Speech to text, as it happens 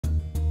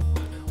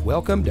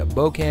Welcome to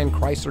Bokan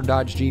Chrysler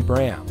Dodge Jeep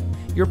Ram,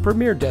 your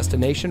premier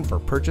destination for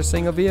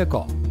purchasing a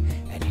vehicle.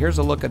 And here's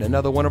a look at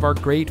another one of our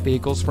great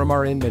vehicles from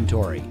our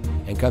inventory,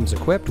 and comes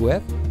equipped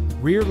with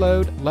rear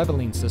load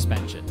leveling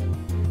suspension,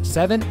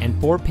 7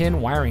 and 4-pin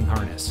wiring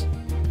harness,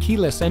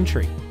 keyless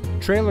entry,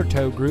 trailer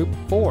tow group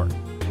 4,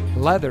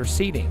 leather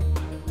seating,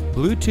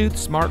 Bluetooth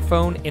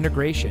smartphone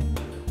integration,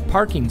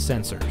 parking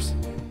sensors,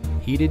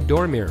 heated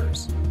door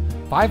mirrors,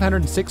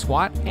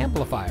 506-watt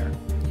amplifier,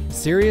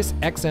 Sirius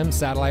XM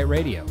satellite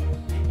radio,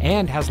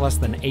 and has less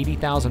than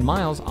 80,000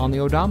 miles on the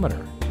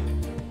odometer.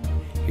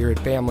 Here at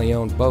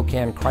family-owned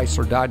Bokan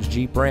Chrysler Dodge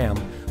Jeep Ram,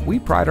 we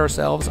pride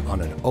ourselves on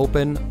an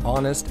open,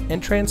 honest,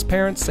 and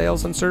transparent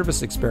sales and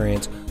service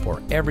experience for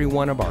every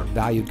one of our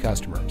valued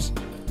customers.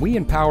 We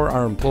empower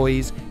our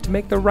employees to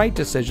make the right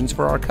decisions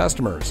for our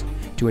customers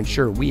to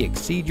ensure we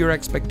exceed your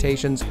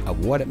expectations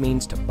of what it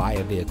means to buy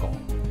a vehicle.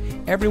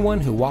 Everyone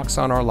who walks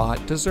on our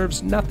lot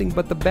deserves nothing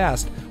but the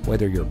best,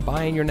 whether you're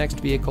buying your next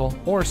vehicle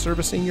or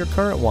servicing your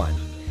current one.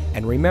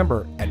 And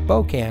remember, at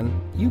Bokan,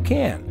 you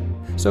can.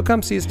 So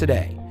come see us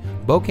today.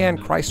 Bokan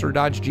Chrysler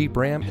Dodge Jeep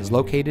Ram is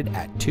located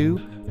at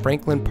 2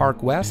 Franklin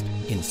Park West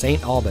in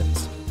St.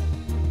 Albans.